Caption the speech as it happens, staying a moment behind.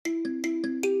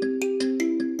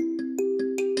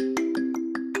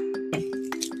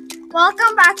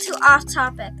Welcome back to Off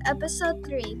Topic, Episode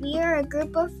 3. We are a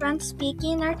group of friends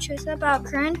speaking our truth about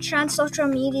current trends, social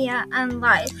media, and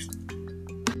life.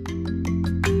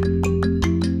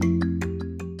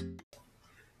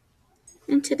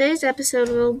 In today's episode,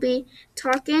 we'll be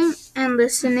talking and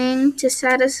listening to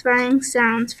satisfying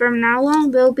sounds. From now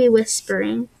on, we'll be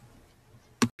whispering.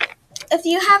 If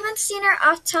you haven't seen our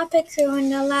Off Topic crew in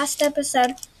the last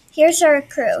episode, here's our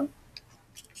crew.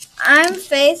 I'm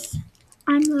Faith.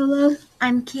 I'm Lolo.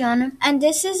 I'm Kiana. And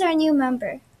this is our new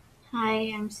member.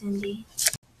 Hi, I'm Cindy.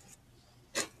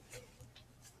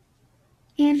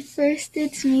 And first,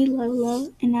 it's me,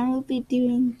 Lolo, and I will be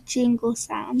doing jingle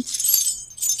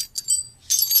sounds.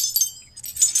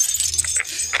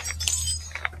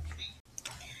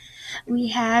 We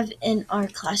have in our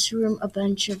classroom a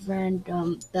bunch of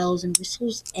random bells and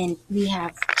whistles, and we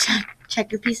have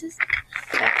checker pieces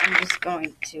that I'm just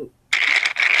going to.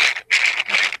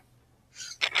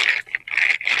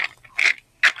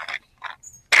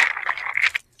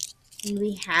 And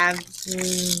we have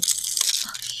this.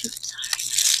 Oh shoot!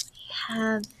 Sorry. We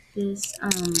have this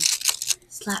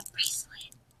slap bracelet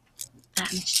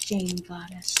that Miss Jane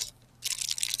got us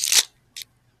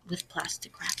with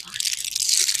plastic wrap on it.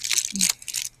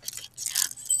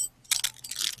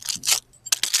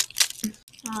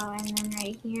 Oh, and then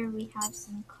right here we have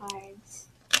some cards.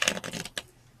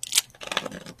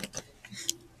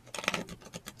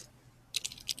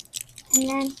 And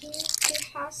then here we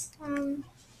have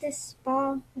this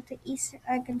ball with the Easter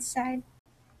egg inside.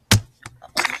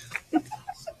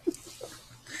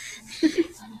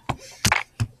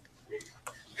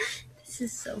 This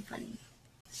is so funny.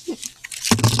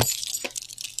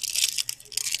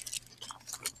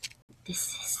 This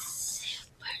is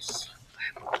super.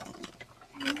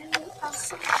 And then we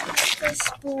also have this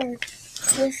board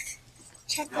with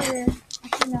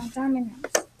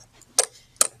dominoes.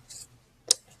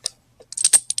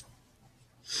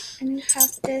 And we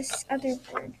have this other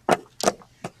board.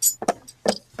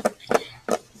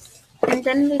 And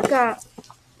then we got,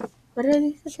 what are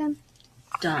these again?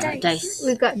 Dice.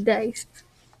 We got dice.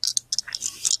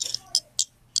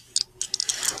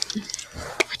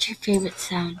 What's your favorite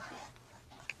sound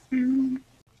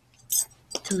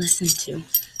to listen to?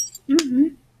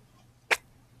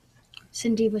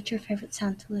 Cindy, what's your favorite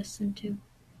sound to listen to?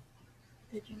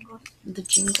 The jingles. The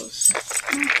jingles.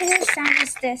 My favorite sound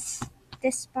is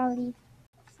this bally.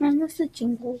 Mine was the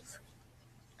jingles.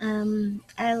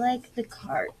 I like the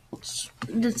cards.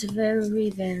 That's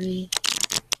very, very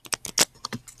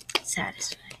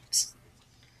satisfying.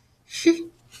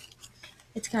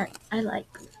 I like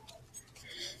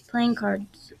playing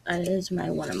cards. Is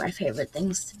one of my favorite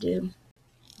things to do.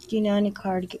 Do you know any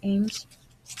card games?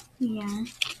 Yeah.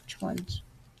 Which ones?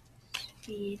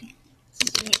 Speed. I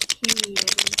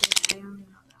don't know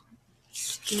that one.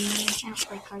 Speed. I don't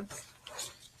play cards.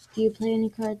 Do you play any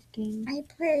card games? I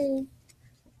play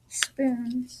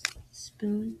spoons.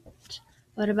 Spoons.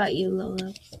 What about you,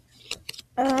 Lolo?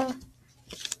 I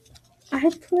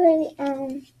play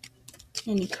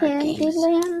Any card games?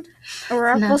 Candyland or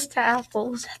Apples to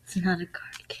Apples. That's not a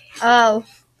card game. Oh.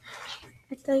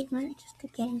 I thought you meant just a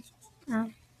game.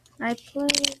 I play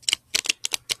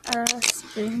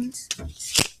spoons.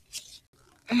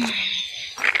 I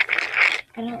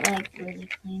don't like really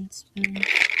playing spoons.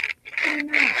 Why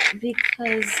not?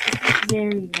 Because it's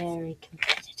very, very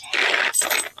competitive.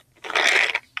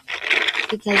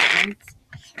 Because once,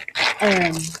 I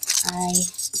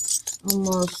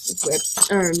almost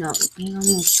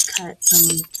cut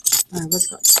someone,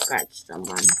 scratched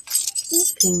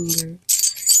someone's finger.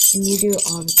 And you do it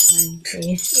all the time,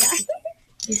 Faith. Yeah.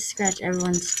 You scratch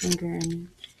everyone's finger and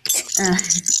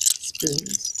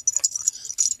spoons.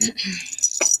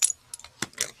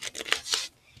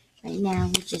 Right now,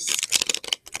 we're just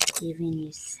giving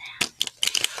you sound.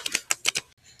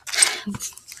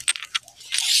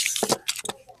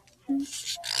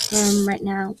 Right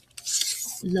now,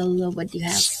 Lola, what do you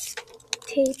have?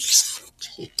 Tape.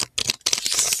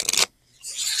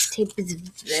 Tape is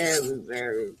very,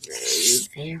 very,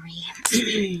 very,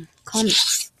 very common.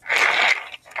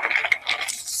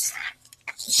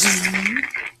 There we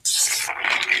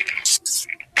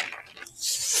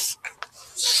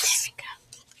go.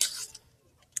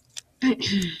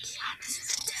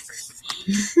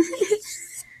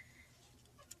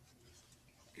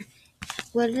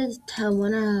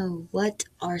 What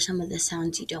are some of the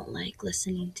sounds you don't like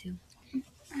listening to?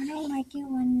 I don't like it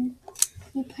when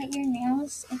you put your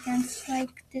nails against a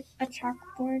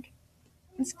chalkboard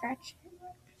and scratch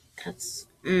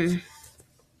it.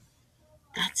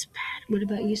 That's bad. What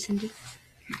about you, Cindy?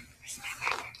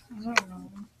 I don't know.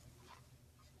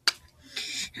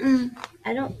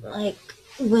 I don't like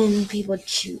when people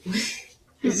chew.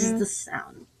 It's just Mm-mm. the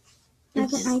sound. I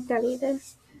It's don't just like that either.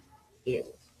 ew.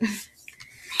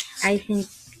 I think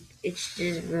it's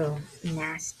just real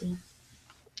nasty.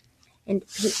 And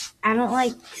I don't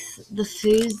like the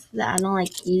foods that I don't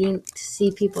like eating to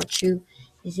see people chew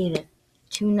is either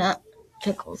tuna,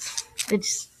 pickles.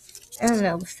 It's, I don't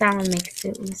know, the sound makes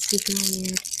it super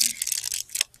weird.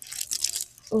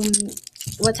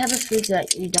 What type of foods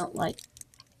that you don't like?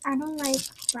 I don't like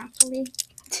broccoli.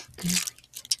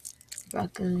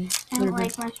 Broccoli. I don't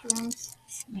like mushrooms.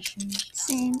 Mushrooms.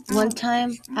 Same. One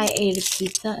time I ate a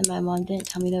pizza and my mom didn't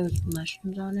tell me there was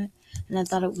mushrooms on it, and I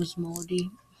thought it was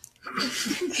moldy.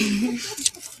 Because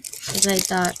I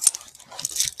thought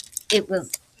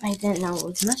I didn't know it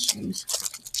was mushrooms.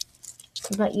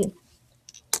 What about you?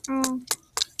 Oh,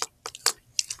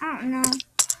 I don't know.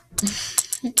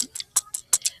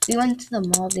 We went to the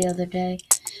mall the other day,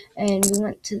 and we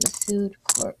went to the food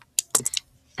court.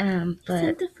 But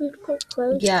Isn't the food court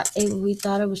closed? yeah, we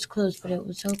thought it was closed, but it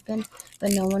was open.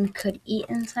 But no one could eat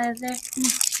inside there.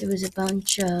 There was a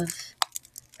bunch of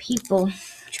people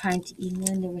trying to eat,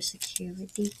 and there was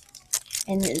security.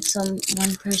 And then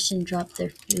one person dropped their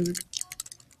food.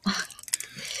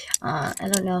 I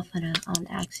don't know if on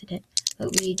accident, but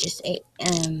we just ate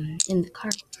in the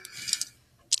car.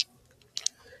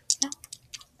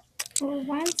 Well,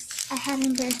 once I had an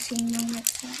embarrassing moment.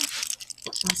 So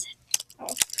What was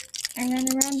I ran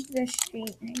around the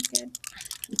street naked.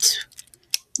 it?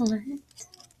 What?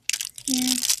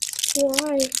 Yeah.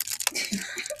 Why?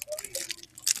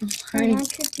 My mom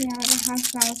kicked me out of the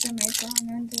house while I was in my brown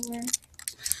underwear.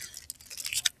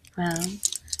 Well,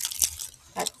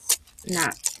 that's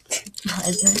not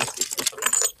pleasant.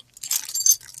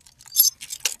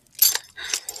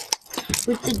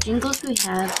 With the jingles we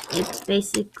have, it's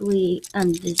basically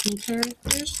Disney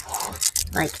characters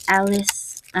like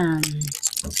Alice,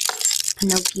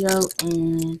 Pinocchio,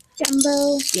 and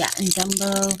Jumbo.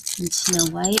 Dumbo and Snow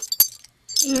White.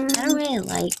 And I don't really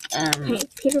like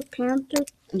Peter Panther.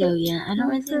 I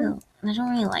don't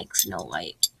really like Snow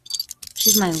White.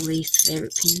 She's my least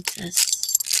favorite princess.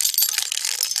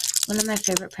 One of my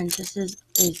favorite princesses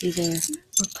is either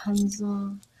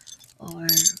Rapunzel or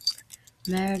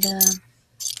Merida.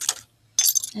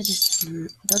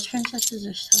 Those princesses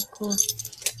are so cool.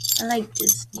 I like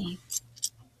Disney.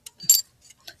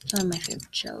 Some of my favorite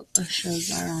shows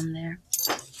are on there.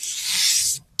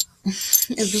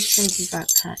 It looks like you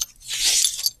got cut.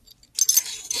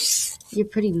 You're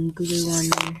putting glue on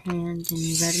your hand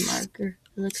and red marker.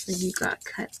 It looks like you got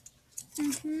cut.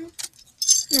 Mm-hmm.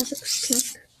 That looks pink.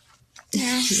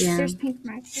 Yeah. Yeah. There's pink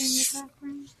marker in the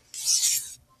background.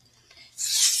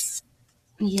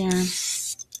 Yeah.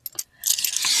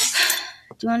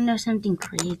 Do you want to know something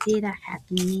crazy that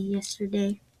happened to me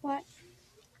yesterday? What?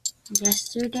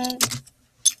 Yesterday,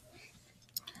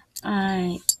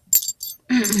 I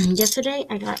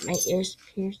got my ears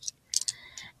pierced,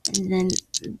 and then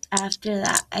after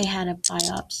that, I had a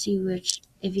biopsy, which,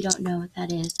 if you don't know what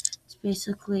that is, it's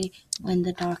basically when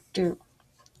the doctor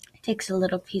takes a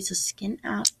little piece of skin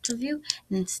out of you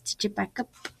and then stitch it back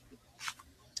up.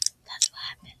 That's what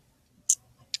happened.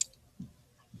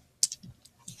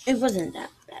 It wasn't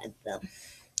that bad though.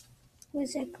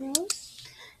 Was it gross?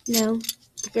 No,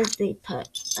 because they put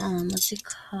what's it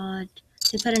called?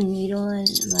 They put a needle in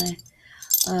my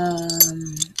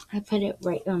I put it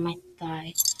right on my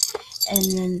thigh, and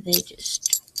then they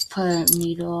just put a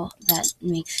needle that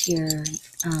makes your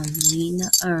knee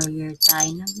or your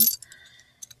thigh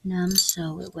numb,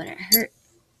 so it wouldn't hurt.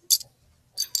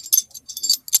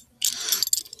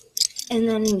 And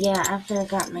then after I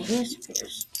got my ears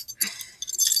pierced,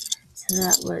 so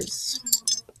that was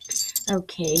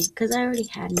okay, because I already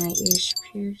had my ears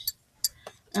pierced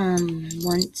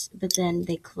once, but then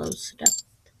they closed it up.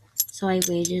 So I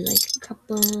waited like a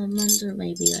couple of months or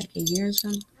maybe like a year or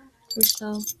so.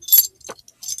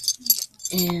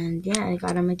 And I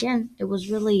got them again. It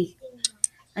was really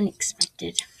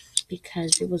unexpected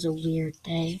because it was a weird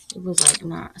day. It was like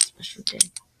not a special day.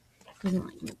 It wasn't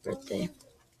like my birthday.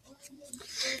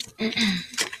 It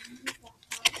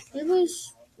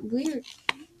was weird.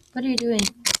 What are you doing?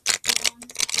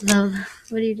 Love,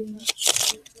 what are you doing?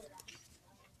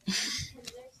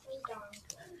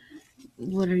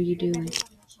 What are you doing?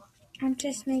 I'm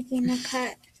just making a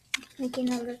cut. Making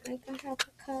it look like I have a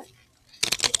cut.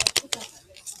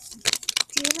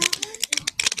 Do you want one?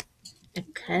 A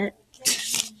cut?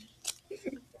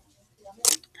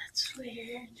 That's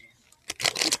weird.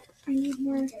 I need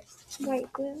more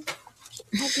white glue.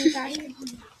 I'll be back.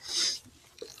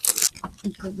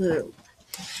 Glue.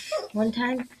 One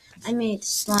time, I made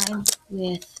slime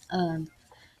with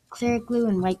clear glue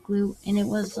and white glue, and it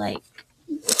was like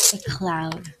a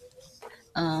cloud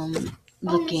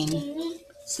looking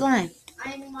slime.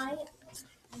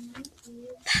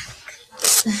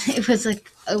 It was like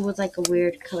a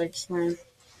weird colored slime.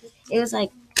 It was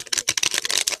like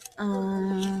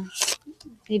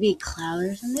maybe a cloud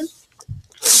or something.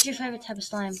 What's your favorite type of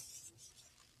slime?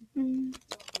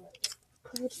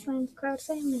 Cloud slime. Cloud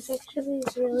slime is actually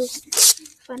really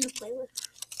fun to play with.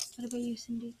 What about you,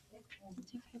 Cindy?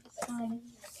 What's your favorite slime?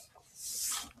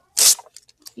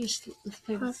 Your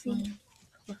favorite slime?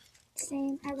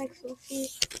 Same. I like fluffy.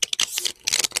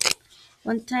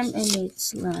 One time I made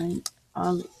slime,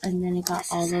 and then it got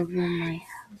all over my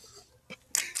house.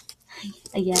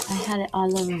 Yeah, I had it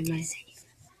all over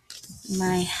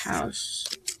my house,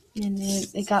 and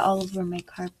it got all over my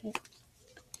carpet,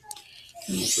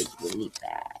 and it was really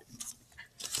bad.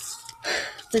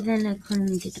 But then I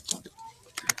cleaned it up.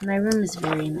 My room is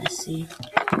very messy.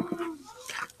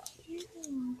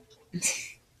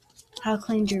 How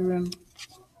clean's your room?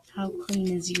 How clean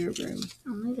is your room?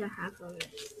 Only got half of it.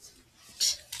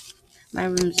 My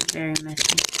room's very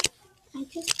messy. I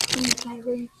just cleaned my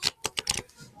room.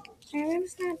 My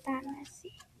room's not that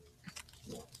messy.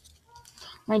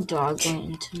 My dog went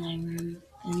into my room,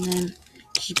 and then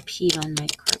she peed on my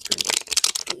carpet.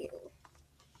 Ew.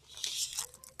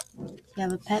 You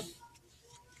have a pet?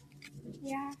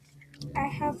 Yeah. I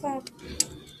have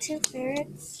 2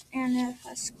 ferrets and a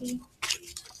husky.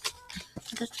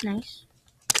 That's nice.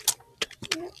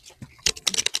 Yep.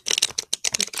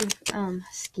 What's your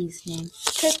husky's name?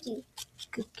 Cookie.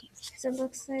 Cookie. Because it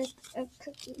looks like a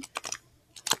cookie.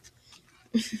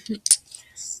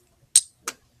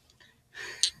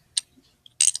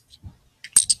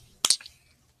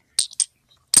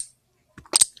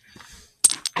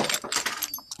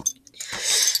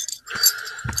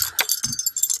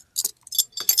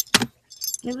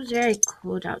 It was very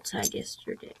cold outside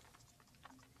yesterday.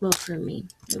 Well, for me,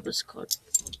 it was cold.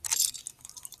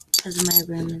 Because my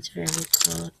room is very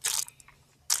cold.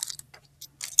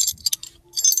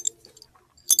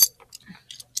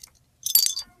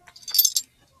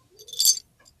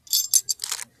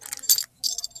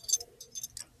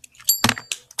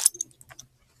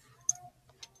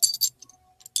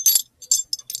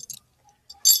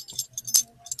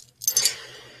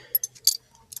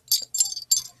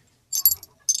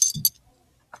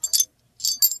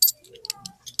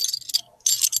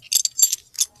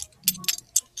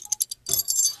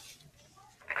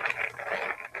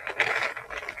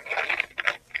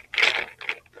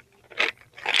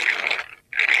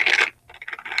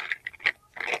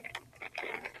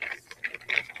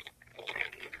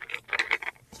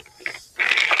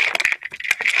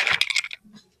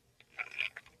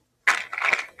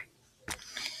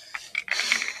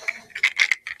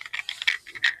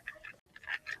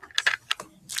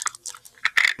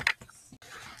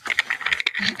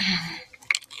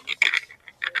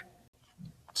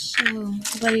 So,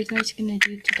 what are you guys going to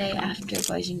do today after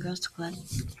Boys and Girls Club?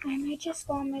 I might just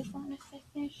go on my phone if I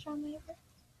finish all my work.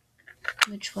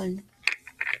 Which one?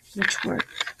 Which work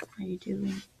are you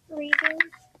doing? Reading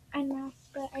and math,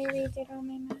 but I already did all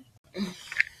my math.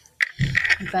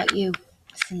 What about you,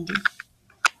 Cindy?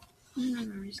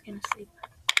 I'm just going to sleep.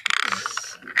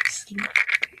 Sleep.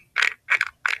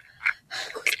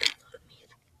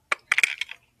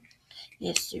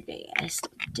 Yesterday I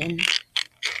slept in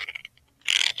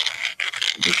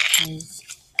because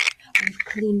I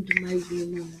cleaned my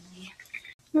room early.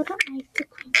 I don't like to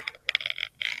clean.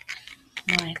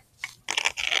 Why?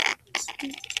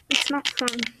 It's not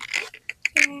fun.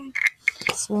 Yeah,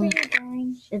 it's pretty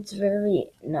boring. It's very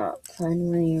not fun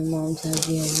when your mom tells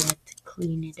you have to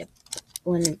clean it up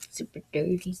when it's super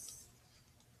dirty.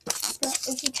 But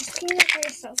if you just clean it for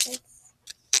yourself, it's...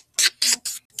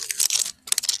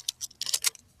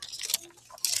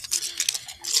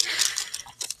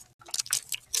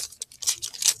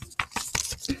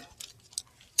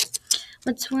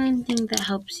 What's one thing that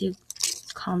helps you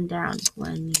calm down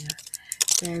when you're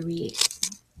very,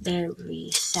 very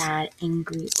sad,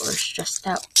 angry, or stressed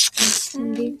out?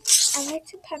 Cindy? I like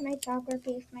to pet my dog or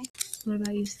be with my... What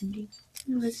about you, Cindy?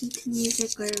 Listen to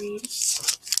music or read.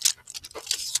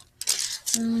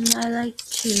 I like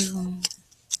to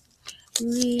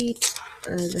read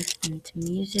or listen to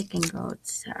music and go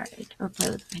outside or play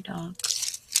with my dog.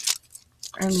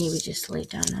 Or maybe just lay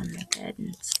down on my bed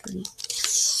and sleep.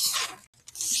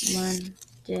 One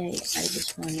day I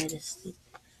just wanted to sleep,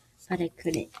 but I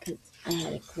couldn't because I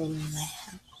had to clean my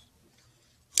house.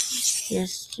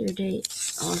 Yesterday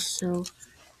also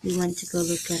we went to go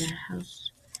look at our house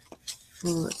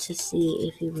careful to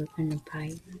see if you were gonna buy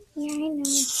them. Yeah, I know. You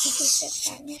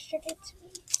said that yesterday to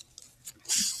me.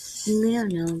 And we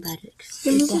don't know about it.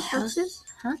 You're Is moving the house? houses?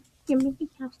 Huh? You're moving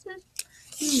houses?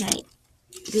 You might.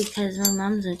 Because my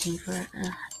mom's looking for a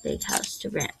big house to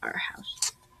rent our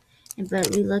house. But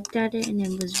we looked at it and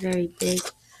it was very big,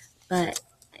 but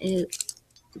it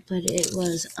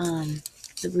was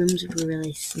the rooms were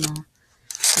really small.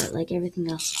 But like everything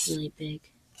else was really big.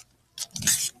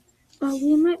 Well,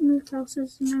 we might move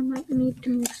houses and I might need to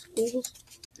move schools.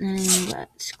 And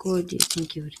what school do you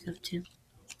think you would go to?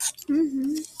 I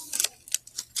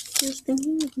was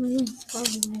thinking of moving far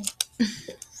away.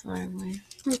 Far away.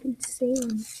 Like in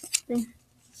Salem or something.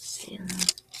 Salem.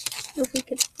 If we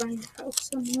could find a house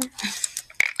somewhere.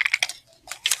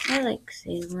 I like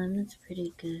Salem. It's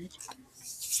pretty good.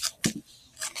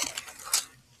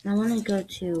 I want to go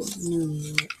to New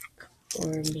York or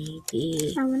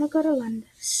maybe I want to go to London.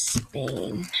 Spain. I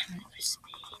want to go to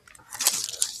Spain.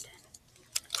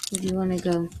 Where do you want to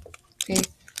go? Okay.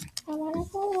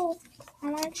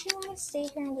 I actually want to stay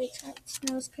here and wait till it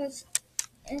snows because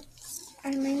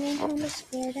my main home is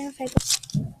Florida.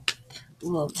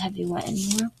 Well, have you went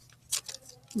anywhere?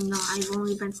 No, I've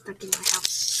only been stuck in my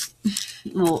house.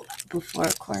 Well,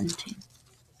 before quarantine.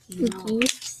 No, I'm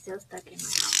still stuck in my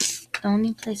house. The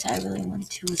only place I really went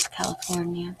to was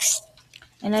California.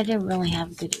 And I didn't really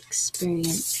have a good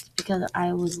experience because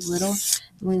I was little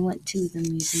and we went to the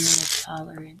Museum of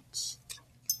Tolerance.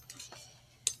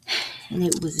 And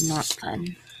it was not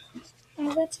fun. I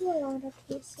went to a lot of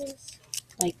places.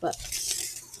 Like what?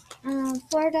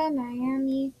 Florida,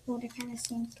 Miami, Florida kind of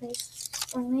same place.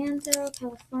 Orlando,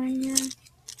 California,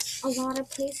 a lot of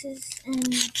places in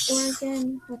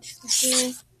Oregon, which for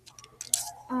here,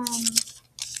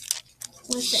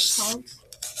 what's it called?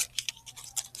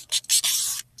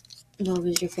 What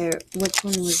was your favorite? Which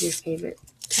one was your favorite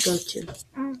to go to?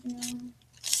 I don't know.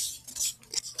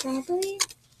 Probably,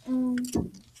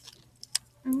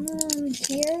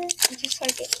 here. I just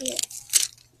like it here.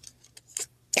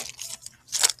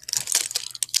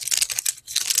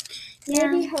 Yeah.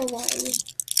 Maybe Hawaii.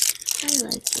 I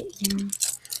like it, you know.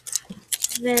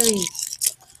 It's very,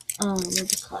 what do you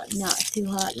call it? Not too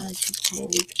hot, not too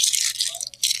cold.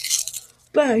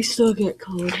 But I still get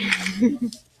cold.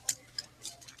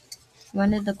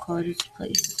 One of the coldest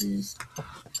places,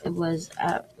 it was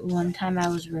at one time I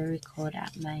was very cold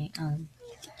at my,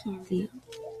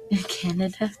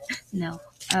 Canada? No,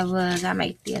 I was at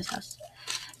my tia's house.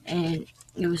 And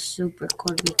it was super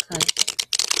cold because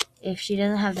if she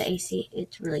doesn't have the AC,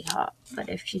 it's really hot. But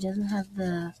if she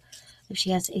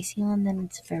has AC on, then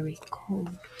it's very cold.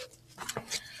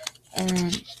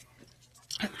 And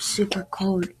it was super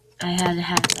cold. I had to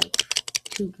have like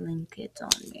 2 blankets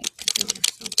on me because it was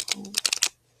so cold.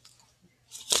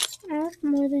 I have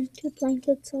more than 2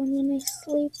 blankets on when I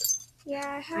sleep. Yeah,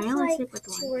 I have only like sleep with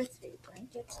 2 or 3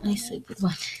 blankets on I me. sleep with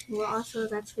one. Well, also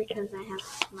that's because I have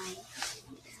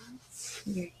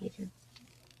Your heater.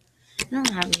 I don't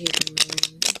have a heater in my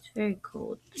room. It's very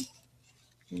cold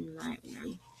in my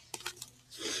room.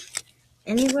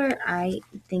 Anywhere I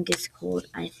think it's cold,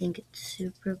 I think it's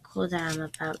super cold that I'm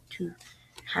about to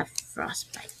have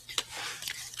frostbite.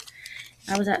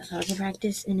 I was at soccer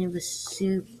practice and it was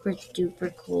super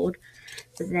duper cold.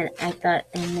 But then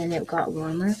and then it got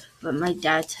warmer. But my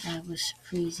dad said I was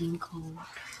freezing cold.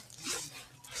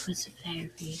 It was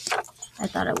I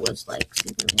thought it was like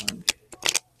super warm.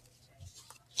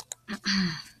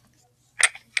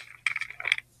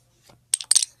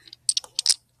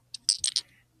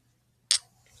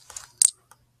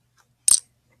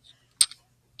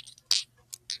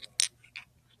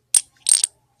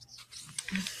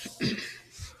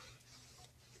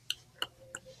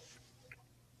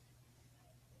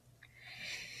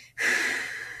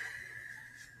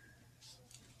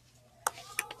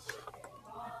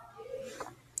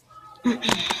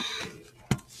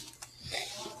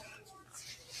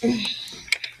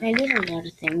 I did a lot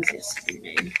of things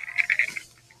yesterday.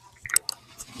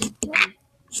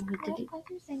 What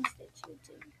other things did you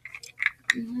do?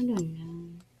 I don't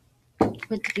know.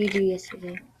 What did you do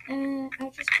yesterday? I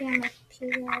just be on my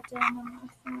computer all day and on my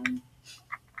phone.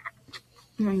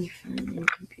 On your phone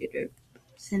and computer.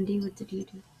 Cindy, what did you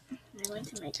do? I went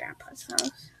to my grandpa's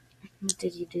house. What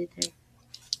did you do there?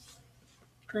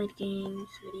 Played games,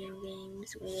 video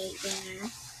games, we ate dinner.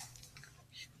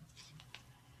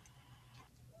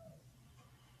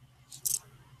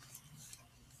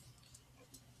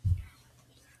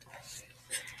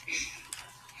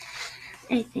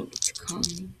 I think it's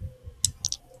calming.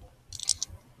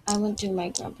 I went to my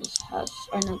grandpa's house,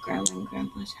 or no, grandma and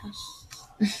grandpa's house.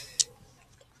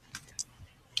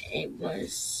 It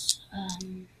was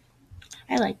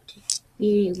I liked it.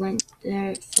 We went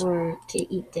there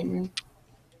to eat dinner,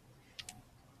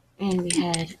 and we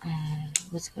had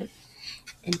what's it called,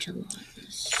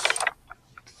 enchiladas.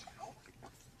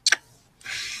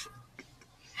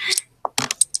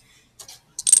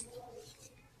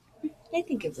 I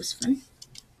think it was fun.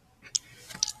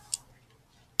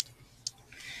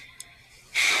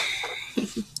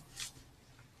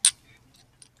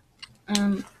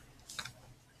 Um,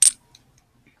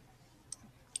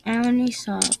 I only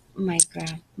saw my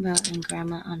grandma and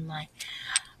grandma on my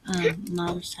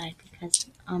mom's side because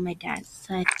on my dad's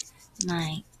side,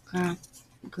 my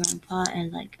grandpa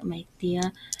and like my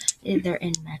tia, they're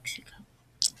in Mexico.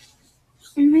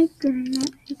 And my grandma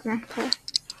and grandpa.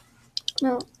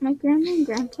 Well, my grandma and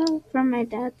grandpa from my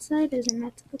dad's side is in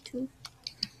Mexico too.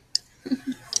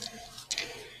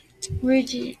 Where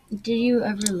did you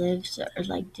ever live?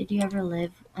 Did you ever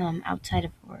live outside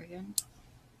of Oregon?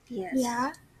 Yes.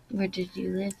 Yeah, Where did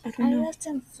you live? I I don't know. lived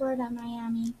in Florida,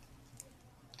 Miami.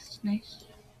 That's nice.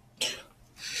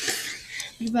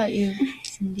 What about you,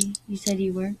 Cindy? You said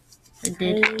you were or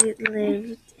did? I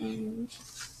lived in.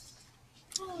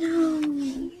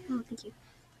 Oh, thank you.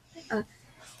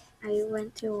 I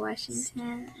went to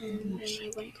Washington and then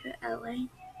I went to LA.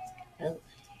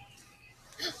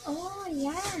 Oh,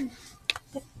 yeah.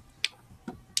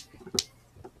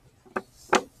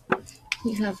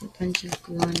 You have a bunch of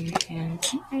glue on your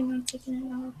hands. I'm not taking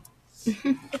it off.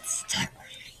 It's stuck.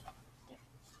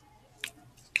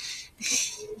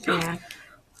 Yeah.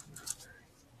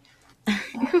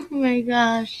 Oh my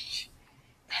gosh.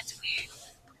 That's weird.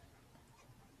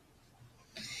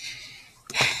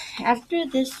 After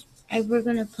this, we're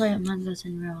gonna play Among Us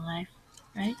in real life,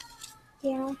 right?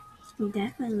 Yeah.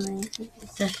 Definitely.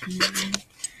 Definitely.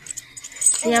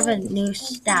 We have a new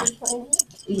staff.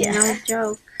 Yeah. No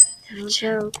joke. No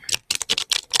joke.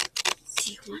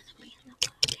 Do you want to be in the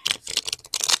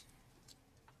podcast?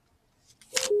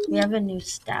 We have a new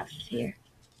staff here.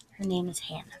 Her name is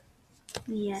Hannah.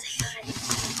 Yes.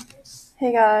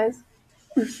 Hey guys.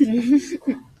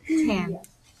 Hannah.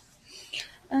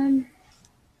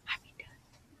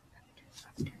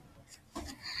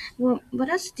 Well, what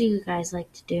else do you guys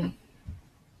like to do?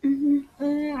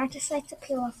 I just like to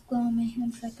peel off glue on my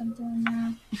hands like I'm doing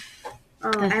now.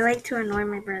 Oh, I like to annoy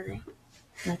my brother.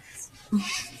 That's.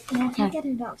 And I can get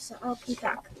it off, so I'll be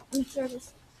back. Let me throw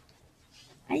this.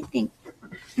 I think.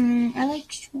 I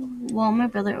like. Well, my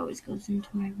brother always goes into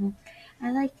my room.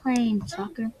 I like playing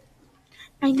soccer.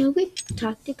 I know we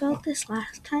talked about this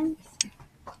last time,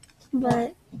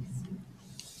 but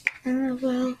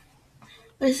well,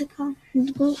 what is it called?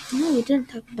 Well, no, we didn't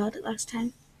talk about it last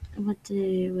time. What are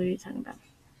you talking about?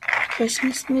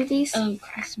 Christmas movies. Oh,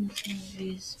 Christmas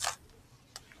movies.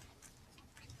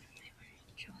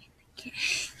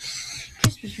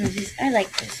 Christmas movies. I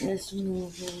like Christmas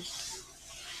movies.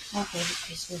 My favorite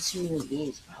Christmas movie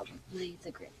is probably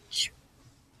The Grinch.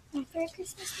 My favorite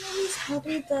Christmas movie is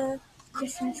probably the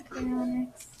Christmas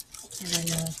Chronicles. I don't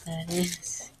know what that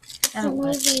is. I haven't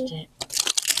watched it.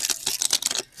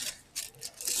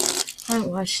 I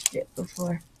haven't watched it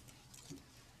before.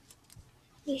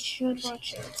 You should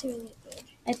watch it. It's really good.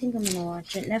 I think I'm gonna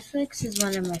watch it. Netflix is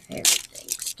one of my favorite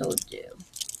things to do.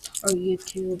 Or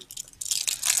YouTube.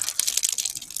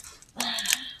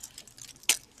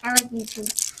 I like YouTube,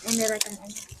 and they like Among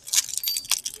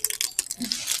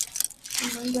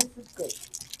Us is good.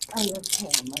 I love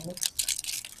playing Among Us.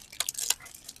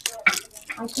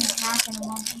 I can hack in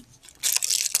Among Us.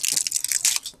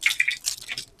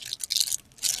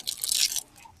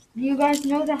 Do you guys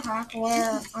know the hack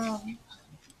where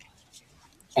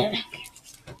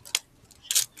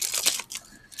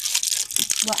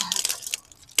What?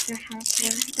 The hack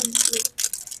where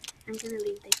I'm gonna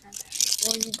leave the contact.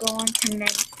 where you go onto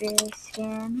Medbay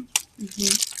scan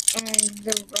and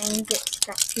the ring gets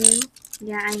stuck to you?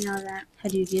 Yeah, I know that. How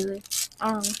do you do it?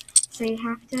 So you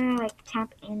have to like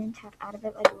tap in and tap out of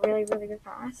it like really, really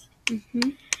fast.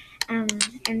 And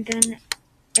then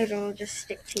it'll just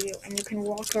stick to you, and you can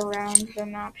walk around the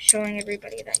map showing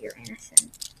everybody that you're innocent.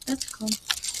 That's cool.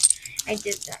 I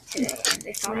did that today, and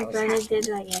they thought I My was brother hacking. did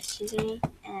that yesterday,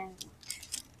 and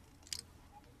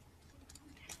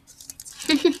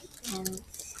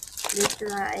they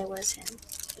thought it was him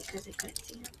because they couldn't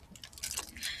see him.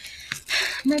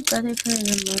 My brother played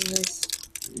Among Us,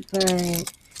 but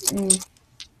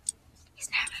he's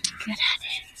not really good at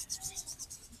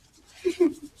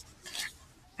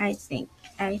it.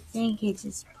 I think he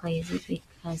just plays it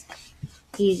because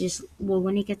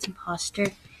when he gets imposter,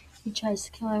 he tries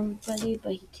to kill everybody,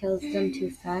 but he kills them too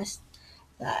fast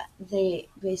that they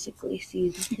basically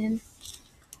season him.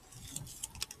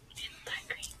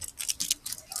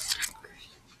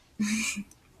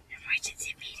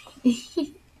 Emergency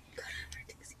meeting. Go to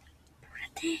emergency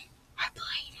meeting. I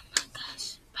played Among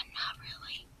Us, but not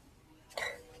really.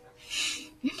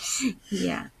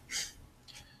 Yeah.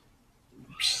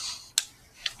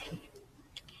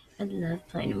 I love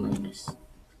playing Among Us.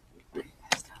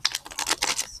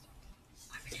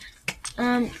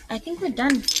 I think we're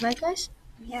done, right, guys?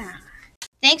 Yeah.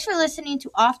 Thanks for listening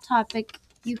to Off Topic.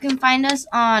 You can find us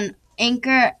on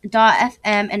Anchor.fm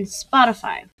and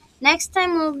Spotify. Next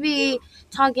time we'll be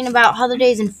talking about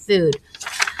holidays and food.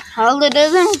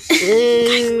 Holidays and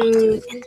food.